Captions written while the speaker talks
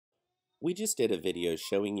We just did a video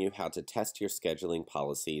showing you how to test your scheduling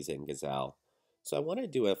policies in Gazelle. So I want to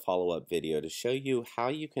do a follow-up video to show you how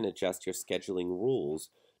you can adjust your scheduling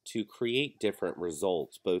rules to create different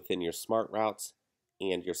results both in your smart routes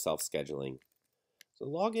and your self-scheduling. So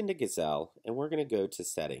log into Gazelle and we're going to go to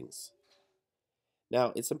settings.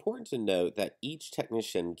 Now it's important to note that each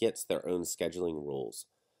technician gets their own scheduling rules.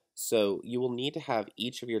 So you will need to have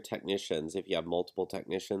each of your technicians, if you have multiple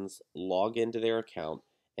technicians, log into their account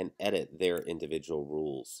and edit their individual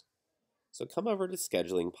rules. So come over to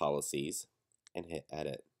scheduling policies and hit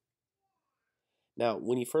edit. Now,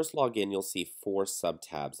 when you first log in, you'll see four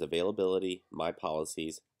sub-tabs: availability, my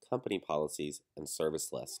policies, company policies, and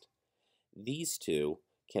service list. These two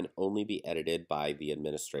can only be edited by the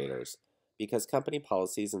administrators because company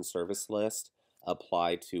policies and service list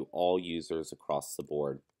apply to all users across the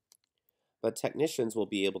board. But technicians will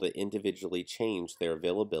be able to individually change their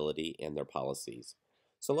availability and their policies.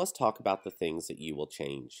 So let's talk about the things that you will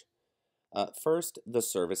change. First, the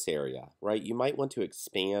service area, right? You might want to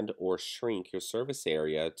expand or shrink your service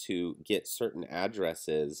area to get certain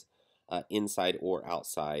addresses inside or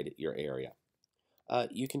outside your area.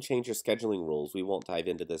 You can change your scheduling rules. We won't dive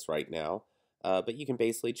into this right now, but you can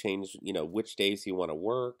basically change, which days you want to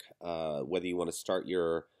work, whether you want to start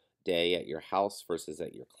your day at your house versus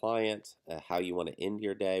at your client, how you want to end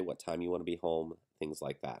your day, what time you want to be home, things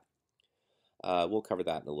like that. We'll cover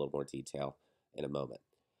that in a little more detail in a moment.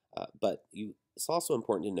 It's also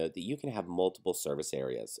important to note that you can have multiple service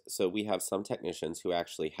areas. So we have some technicians who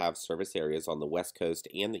actually have service areas on the West Coast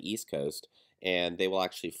and the East Coast, and they will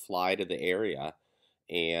actually fly to the area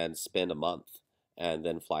and spend a month and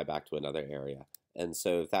then fly back to another area. And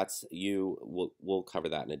so if that's you, we'll cover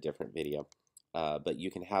that in a different video. But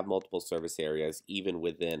you can have multiple service areas even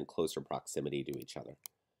within closer proximity to each other.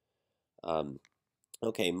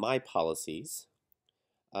 Okay, my policies.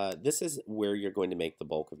 This is where you're going to make the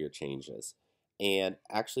bulk of your changes. And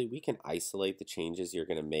actually, we can isolate the changes you're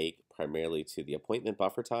going to make primarily to the appointment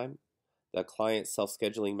buffer time, the client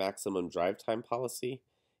self-scheduling maximum drive time policy,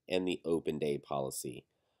 and the open day policy.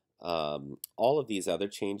 All of these other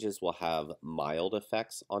changes will have mild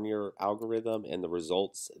effects on your algorithm and the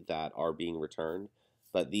results that are being returned,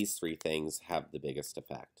 but these three things have the biggest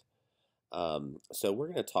effect. So we're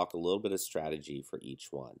going to talk a little bit of strategy for each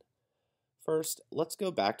one. First, let's go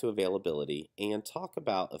back to availability and talk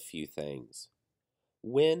about a few things.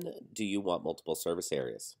 When do you want multiple service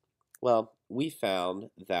areas? Well, we found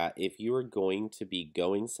that if you are going to be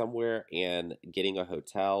going somewhere and getting a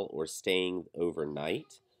hotel or staying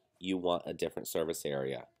overnight, you want a different service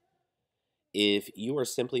area. If you are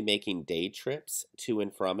simply making day trips to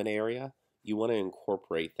and from an area, you want to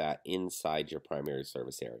incorporate that inside your primary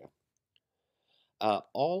service area.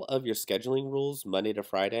 All of your scheduling rules, Monday to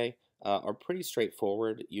Friday, are pretty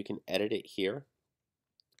straightforward. You can edit it here,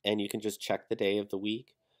 and you can just check the day of the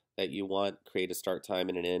week that you want, create a start time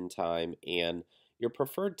and an end time, and your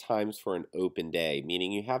preferred times for an open day,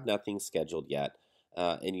 meaning you have nothing scheduled yet,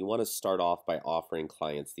 and you want to start off by offering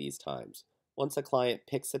clients these times. Once a client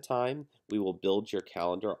picks a time, we will build your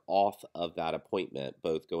calendar off of that appointment,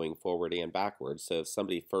 both going forward and backwards. So if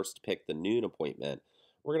somebody first picked the noon appointment,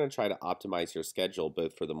 we're going to try to optimize your schedule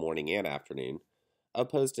both for the morning and afternoon.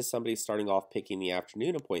 Opposed to somebody starting off picking the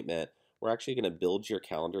afternoon appointment, we're actually going to build your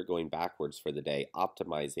calendar going backwards for the day,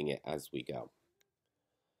 optimizing it as we go.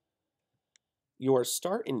 Your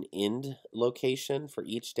start and end location for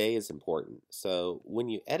each day is important. So when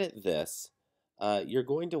you edit this, you're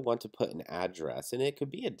going to want to put an address, and it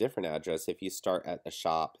could be a different address if you start at a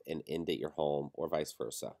shop and end at your home or vice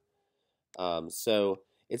versa. So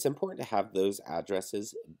it's important to have those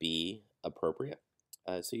addresses be appropriate.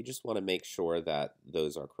 So you just want to make sure that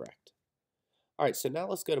those are correct. All right, so now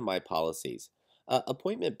let's go to my policies.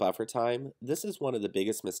 Appointment buffer time. This is one of the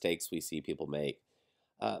biggest mistakes we see people make.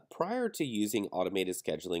 Prior to using automated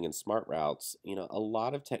scheduling and smart routes, a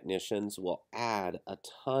lot of technicians will add a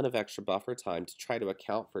ton of extra buffer time to try to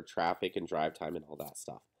account for traffic and drive time and all that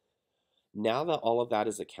stuff. Now that all of that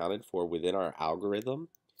is accounted for within our algorithm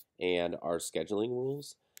and our scheduling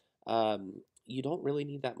rules, you don't really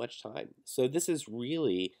need that much time. So this is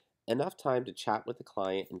really enough time to chat with the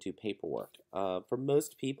client and do paperwork. For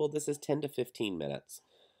most people, this is 10 to 15 minutes.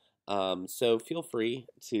 So feel free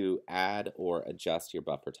to add or adjust your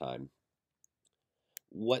buffer time.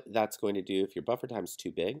 What that's going to do, if your buffer time is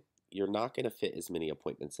too big, you're not going to fit as many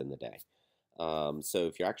appointments in the day. So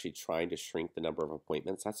if you're actually trying to shrink the number of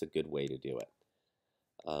appointments, that's a good way to do it.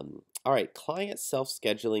 All right, client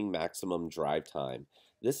self-scheduling maximum drive time.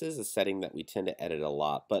 This is a setting that we tend to edit a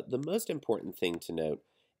lot, but the most important thing to note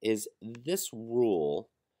is this rule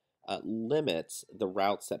limits the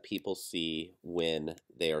routes that people see when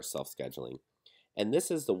they are self-scheduling. And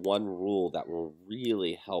this is the one rule that will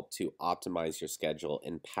really help to optimize your schedule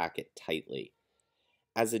and pack it tightly.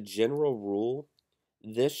 As a general rule,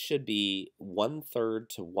 this should be 1/3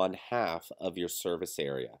 to 1/2 of your service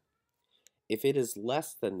area. If it is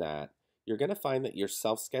less than that, you're going to find that your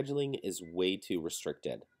self scheduling is way too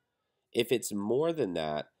restricted. If it's more than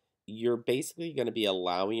that, you're basically going to be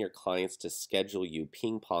allowing your clients to schedule you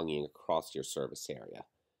ping ponging across your service area.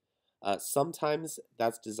 Sometimes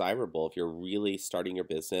that's desirable if you're really starting your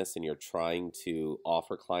business and you're trying to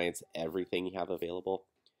offer clients everything you have available.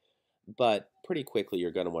 But pretty quickly,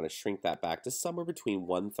 you're going to want to shrink that back to somewhere between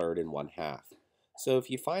 1/3 and 1/2. So if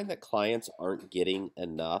you find that clients aren't getting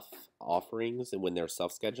enough offerings and when they're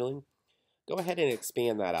self scheduling, go ahead and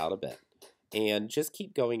expand that out a bit. And just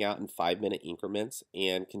keep going out in 5-minute increments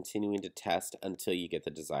and continuing to test until you get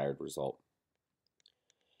the desired result.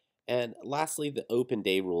 And lastly, the open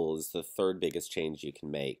day rule is the third biggest change you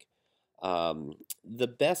can make.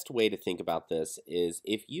 The best way to think about this is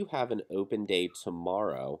if you have an open day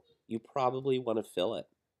tomorrow, you probably want to fill it.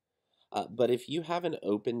 But if you have an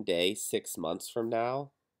open day 6 months from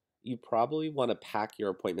now, you probably want to pack your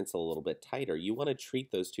appointments a little bit tighter. You want to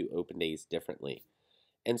treat those two open days differently.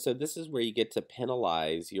 And so this is where you get to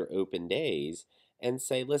penalize your open days and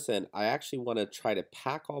say, listen, I actually want to try to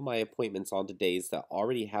pack all my appointments onto days that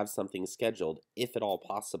already have something scheduled, if at all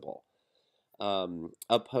possible.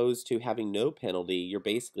 Opposed to having no penalty, you're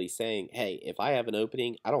basically saying, hey, if I have an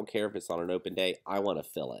opening, I don't care if it's on an open day, I want to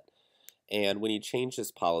fill it. And when you change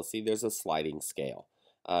this policy, there's a sliding scale.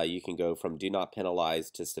 You can go from do not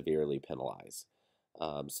penalize to severely penalize.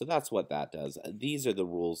 So that's what that does. These are the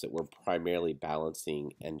rules that we're primarily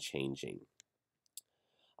balancing and changing.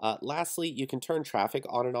 Lastly, you can turn traffic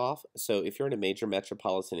on and off. So if you're in a major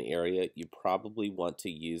metropolitan area, you probably want to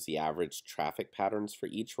use the average traffic patterns for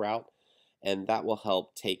each route, and that will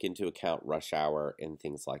help take into account rush hour and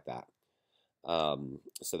things like that.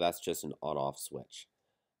 So that's just an on-off switch.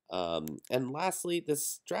 And lastly, the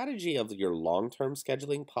strategy of your long-term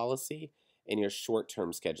scheduling policy and your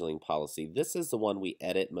short-term scheduling policy. This is the one we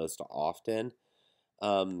edit most often.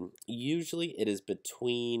 Usually it is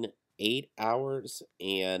between 8 hours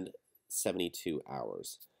and 72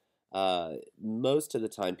 hours. Most of the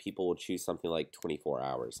time people will choose something like 24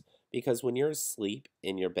 hours because when you're asleep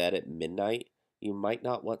in your bed at midnight, you might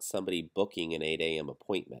not want somebody booking an 8 a.m.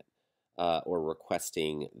 appointment or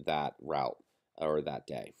requesting that route or that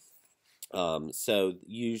day. So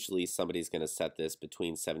usually somebody's going to set this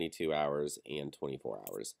between 72 hours and 24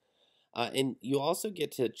 hours. And you also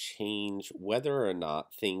get to change whether or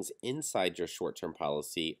not things inside your short-term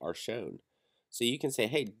policy are shown. So you can say,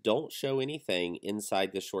 hey, don't show anything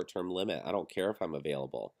inside the short-term limit. I don't care if I'm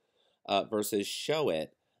available. Versus show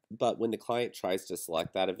it, but when the client tries to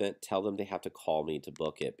select that event, tell them they have to call me to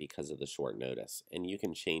book it because of the short notice. And you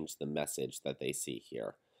can change the message that they see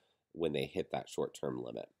here when they hit that short-term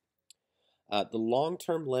limit. The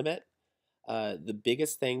long-term limit, the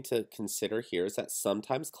biggest thing to consider here is that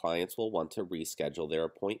sometimes clients will want to reschedule their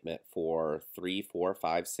appointment for 3, 4,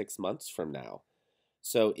 5, 6 months from now.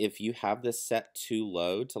 So if you have this set too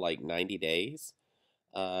low to like 90 days,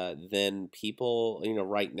 then people,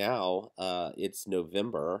 right now it's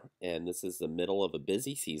November and this is the middle of a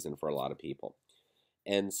busy season for a lot of people.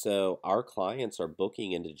 And so our clients are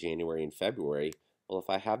booking into January and February. Well, if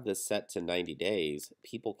I have this set to 90 days,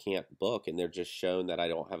 people can't book and they're just shown that I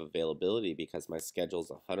don't have availability because my schedule's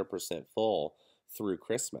 100% full through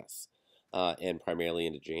Christmas and primarily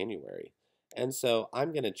into January. And so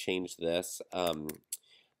I'm going to change this.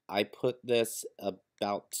 I put this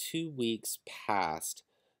about 2 weeks past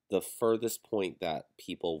the furthest point that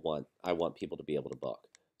I want people to be able to book.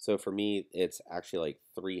 So for me, it's actually like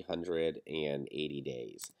 380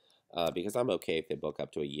 days because I'm okay if they book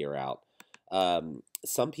up to a year out.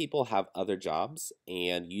 Some people have other jobs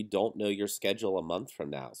and you don't know your schedule a month from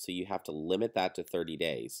now, so you have to limit that to 30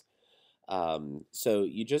 days. So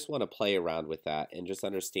you just want to play around with that and just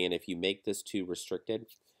understand if you make this too restricted,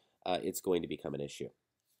 it's going to become an issue.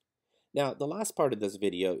 Now, the last part of this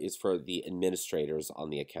video is for the administrators on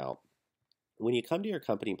the account. When you come to your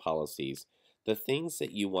company policies, the things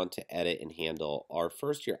that you want to edit and handle are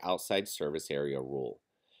first your outside service area rule.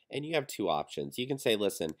 And you have two options. You can say,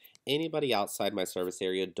 listen, anybody outside my service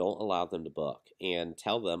area, don't allow them to book. And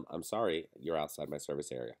tell them, I'm sorry, you're outside my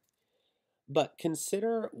service area. But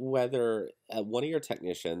consider whether one of your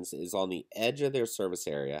technicians is on the edge of their service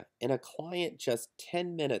area and a client just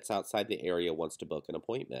 10 minutes outside the area wants to book an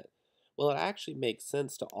appointment. Well, it actually makes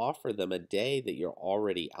sense to offer them a day that you're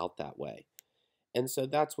already out that way. And so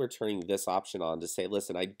that's where turning this option on to say,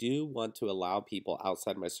 listen, I do want to allow people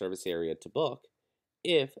outside my service area to book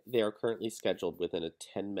if they are currently scheduled within a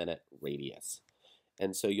 10-minute radius.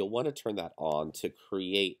 And so you'll want to turn that on to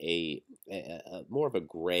create a more of a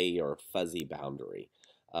gray or fuzzy boundary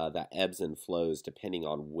that ebbs and flows depending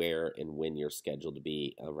on where and when you're scheduled to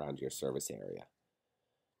be around your service area.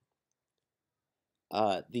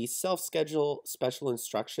 The self-schedule special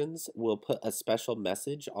instructions will put a special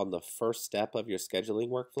message on the first step of your scheduling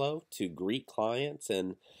workflow to greet clients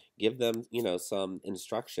and give them, some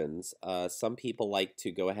instructions. Some people like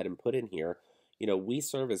to go ahead and put in here, we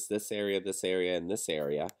service this area, and this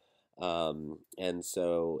area. And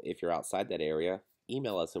so if you're outside that area,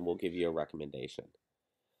 email us and we'll give you a recommendation.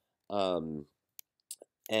 Um,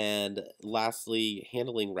 and lastly,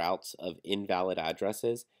 handling routes of invalid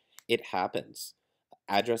addresses. It happens.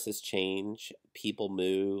 Addresses change, people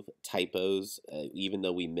move, typos, even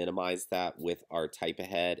though we minimize that with our type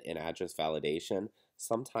ahead and address validation,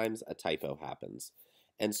 sometimes a typo happens.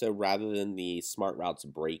 And so rather than the smart routes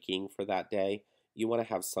breaking for that day, you want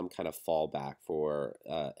to have some kind of fallback for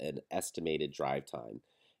an estimated drive time.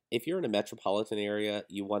 If you're in a metropolitan area,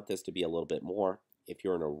 you want this to be a little bit more. If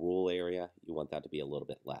you're in a rural area, you want that to be a little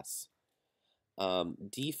bit less.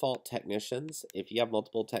 Default technicians, if you have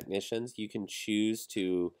multiple technicians, you can choose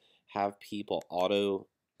to have people auto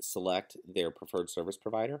select their preferred service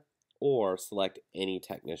provider or select any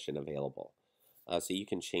technician available. So you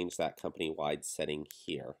can change that company-wide setting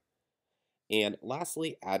here. And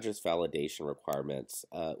lastly, address validation requirements.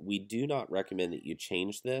 We do not recommend that you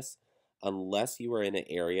change this unless you are in an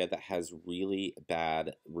area that has really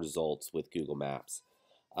bad results with Google Maps.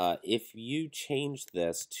 If you change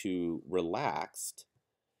this to relaxed,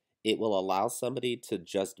 it will allow somebody to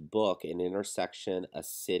just book an intersection, a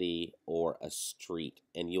city, or a street.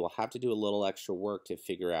 And you will have to do a little extra work to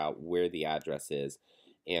figure out where the address is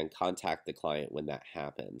and contact the client when that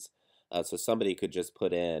happens. So somebody could just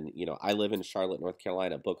put in, I live in Charlotte, North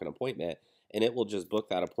Carolina, book an appointment, and it will just book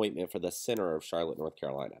that appointment for the center of Charlotte, North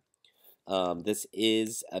Carolina. This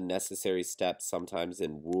is a necessary step sometimes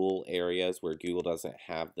in rural areas where Google doesn't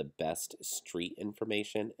have the best street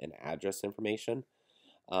information and address information.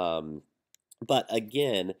 But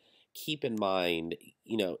again, keep in mind,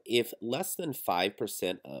 if less than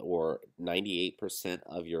 5% or 98%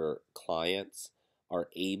 of your clients are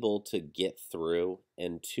able to get through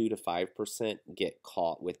and 2 to 5% get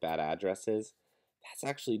caught with bad addresses, that's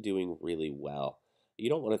actually doing really well. You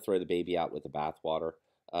don't want to throw the baby out with the bathwater.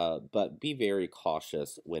 But be very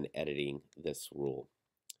cautious when editing this rule.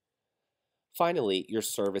 Finally, your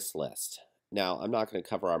service list. Now, I'm not going to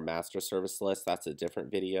cover our master service list. That's a different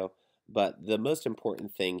video. But the most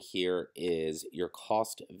important thing here is your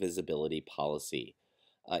cost visibility policy.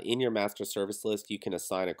 In your master service list, you can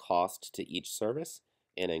assign a cost to each service.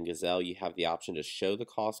 And in Gazelle, you have the option to show the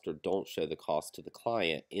cost or don't show the cost to the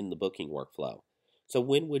client in the booking workflow. So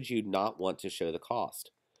when would you not want to show the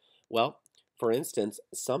cost? Well, for instance,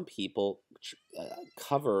 some people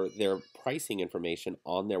cover their pricing information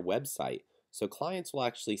on their website. So clients will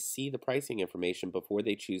actually see the pricing information before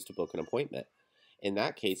they choose to book an appointment. In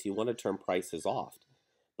that case, you want to turn prices off.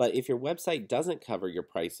 But if your website doesn't cover your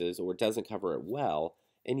prices or doesn't cover it well,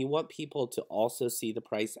 and you want people to also see the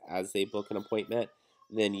price as they book an appointment,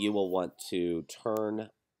 then you will want to turn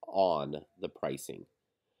on the pricing.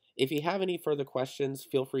 If you have any further questions,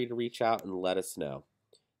 feel free to reach out and let us know.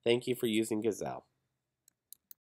 Thank you for using Gazelle.